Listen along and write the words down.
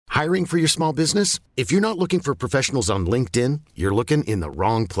Hiring for your small business? If you're not looking for professionals on LinkedIn, you're looking in the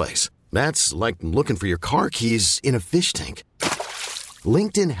wrong place. That's like looking for your car keys in a fish tank.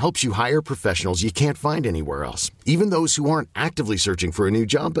 LinkedIn helps you hire professionals you can't find anywhere else, even those who aren't actively searching for a new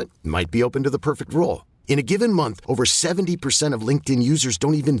job but might be open to the perfect role. In a given month, over 70% of LinkedIn users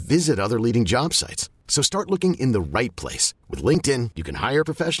don't even visit other leading job sites. So start looking in the right place. With LinkedIn, you can hire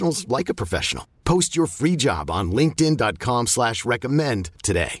professionals like a professional. Post your free job on linkedin.com/recommend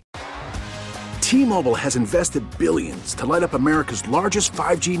today. T-Mobile has invested billions to light up America's largest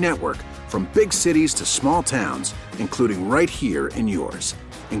 5G network, from big cities to small towns, including right here in yours.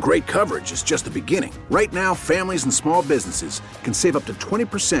 And great coverage is just the beginning. Right now, families and small businesses can save up to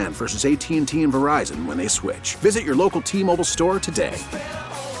 20% versus AT&T and Verizon when they switch. Visit your local T-Mobile store today.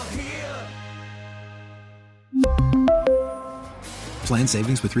 Plan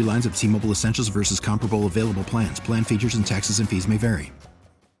savings with 3 lines of T-Mobile Essentials versus comparable available plans. Plan features and taxes and fees may vary.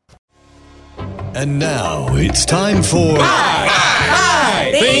 And now it's time for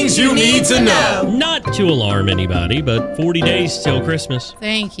Things you need to know. Not to alarm anybody, but 40 days till Christmas.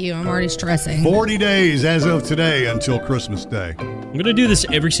 Thank you. I'm already stressing. 40 days as of today until Christmas Day. I'm going to do this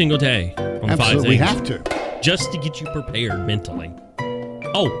every single day on 5 things. We have to. Just to get you prepared mentally.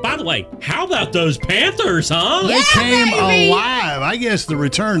 Oh, by the way, how about those Panthers, huh? They came alive. I guess the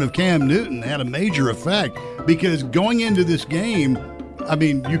return of Cam Newton had a major effect because going into this game, I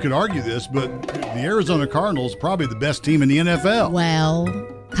mean, you could argue this, but the Arizona Cardinals probably the best team in the NFL. Well,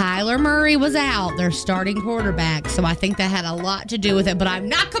 Kyler Murray was out, their starting quarterback, so I think that had a lot to do with it, but I'm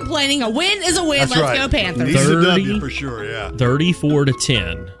not complaining. A win is a win. That's Let's right. go Panthers. Needs a W for sure, yeah.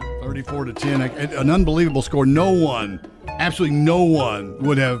 34-10. 34-10. An unbelievable score. Absolutely no one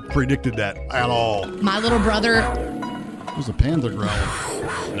would have predicted that at all. My little brother... It was a Panther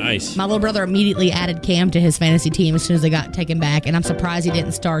growling. Nice. My little brother immediately added Cam to his fantasy team as soon as they got taken back, and I'm surprised he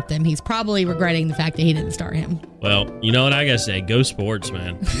didn't start them. He's probably regretting the fact that he didn't start him. Well, you know what I got to say? Go Sports,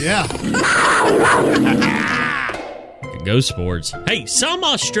 man. Yeah. Go Sports. Hey, some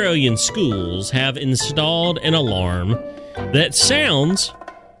Australian schools have installed an alarm that sounds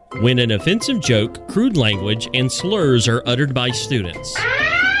when an offensive joke, crude language, and slurs are uttered by students.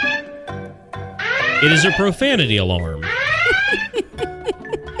 It is a profanity alarm.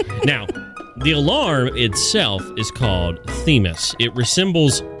 Now, the alarm itself is called Themis. It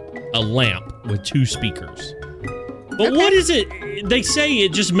resembles a lamp with 2 speakers. But what is it? They say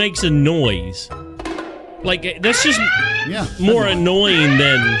it just makes a noise. Like, that's just more annoying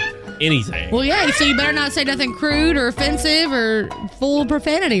than anything. Well, yeah, so you better not say nothing crude or offensive or full of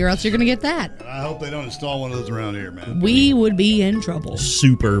profanity, or else you're going to get that. I hope they don't install one of those around here, man. We would be in trouble.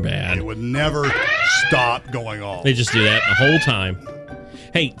 Super bad. It would never stop going off. They just do that the whole time.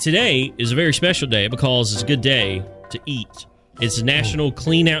 Hey, today is a very special day because it's a good day to eat. It's National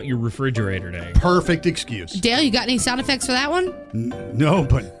Clean Out Your Refrigerator Day. Perfect excuse. Dale, you got any sound effects for that one? No,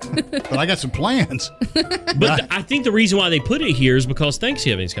 but I got some plans. But I think the reason why they put it here is because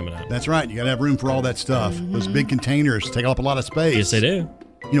Thanksgiving's coming up. That's right. You got to have room for all that stuff. Mm-hmm. Those big containers take up a lot of space. Yes, they do.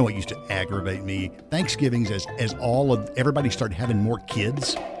 You know what used to aggravate me? Thanksgivings, as everybody started having more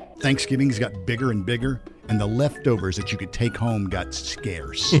kids, Thanksgivings got bigger and bigger, and the leftovers that you could take home got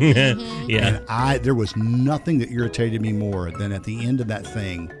scarce. Yeah. And there was nothing that irritated me more than at the end of that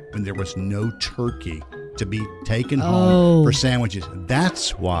thing when there was no turkey to be taken home for sandwiches.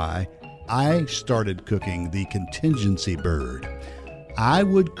 That's why I started cooking the contingency bird. I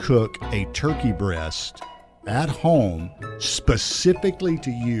would cook a turkey breast at home specifically to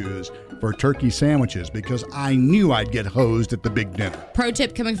use for turkey sandwiches because I knew I'd get hosed at the big dinner. Pro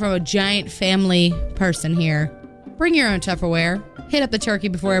tip coming from a giant family person here. Bring your own Tupperware. Hit up the turkey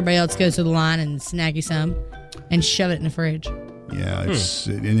before everybody else goes to the line and snag you some and shove it in the fridge. Yeah, it's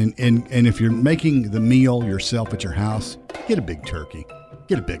and if you're making the meal yourself at your house, get a big turkey.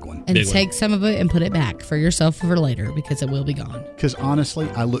 Get a big one. And take some of it and put it back for yourself for later because it will be gone. Because honestly,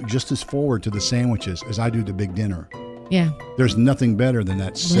 I look just as forward to the sandwiches as I do the big dinner. Yeah. There's nothing better than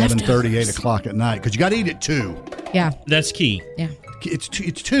that 7:30, 8 o'clock at night because you got to eat at 2. Yeah. That's key. Yeah. It's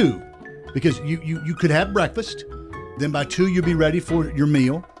 2 because you could have breakfast. Then by 2, you'll be ready for your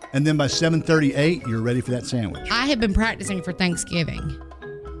meal. And then by 7:30, 8, you're ready for that sandwich. I have been practicing for Thanksgiving.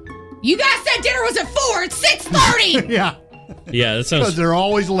 You guys said dinner was at 4. It's 6:30. Yeah. Yeah, that sounds... Because they're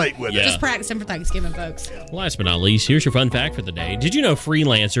always late with it. Just practicing for Thanksgiving, folks. Last but not least, here's your fun fact for the day. Did you know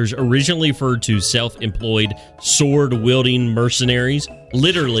freelancers originally referred to self-employed sword-wielding mercenaries?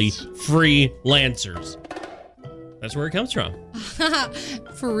 Literally, freelancers. That's where it comes from.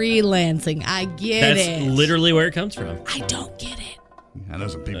 Freelancing. I get it. That's literally where it comes from. I don't get it. I know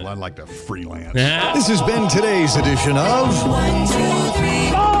some people I'd like to freelance. This has been today's edition of 1, 2,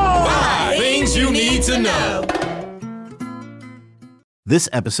 3, 4. to know. This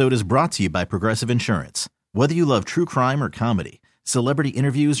episode is brought to you by Progressive Insurance. Whether you love true crime or comedy, celebrity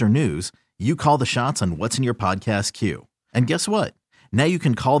interviews or news, you call the shots on what's in your podcast queue. And guess what? Now you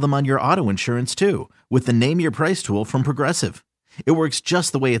can call them on your auto insurance too with the Name Your Price tool from Progressive. It works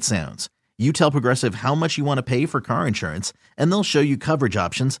just the way it sounds. You tell Progressive how much you want to pay for car insurance, and they'll show you coverage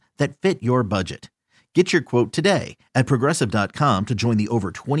options that fit your budget. Get your quote today at Progressive.com to join the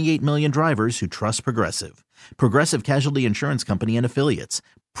over 28 million drivers who trust Progressive. Progressive Casualty Insurance Company and Affiliates.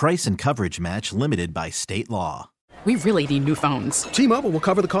 Price and coverage match limited by state law. We really need new phones. T-Mobile will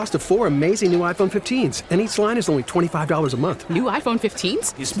cover the cost of 4 amazing new iPhone 15s, and each line is only $25 a month. New iPhone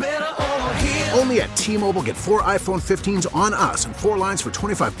 15s? It's better over here. Only at T-Mobile, get 4 iPhone 15s on us and 4 lines for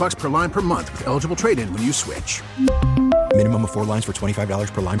 $25 per line per month with eligible trade-in when you switch. Minimum of 4 lines for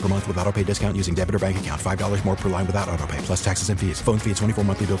 $25 per line per month with autopay discount using debit or bank account. $5 more per line without autopay, plus taxes and fees. Phone fee at 24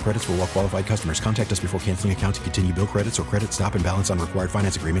 monthly bill credits for well-qualified customers. Contact us before canceling account to continue bill credits or credit stop and balance on required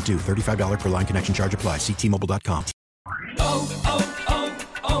finance agreement due. $35 per line connection charge applies. See T-Mobile.com.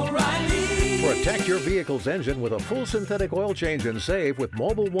 O'Reilly. Protect your vehicle's engine with a full synthetic oil change and save with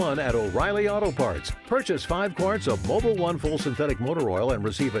Mobil 1 at O'Reilly Auto Parts. Purchase 5 quarts of Mobil 1 full synthetic motor oil and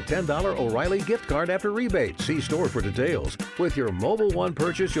receive a $10 O'Reilly gift card after rebate. See store for details. With your Mobil 1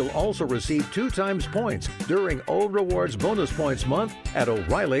 purchase, you'll also receive 2 times points during O Rewards Bonus Points Month at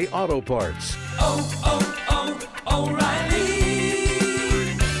O'Reilly Auto Parts. O'Reilly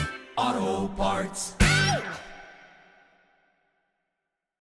Auto Parts.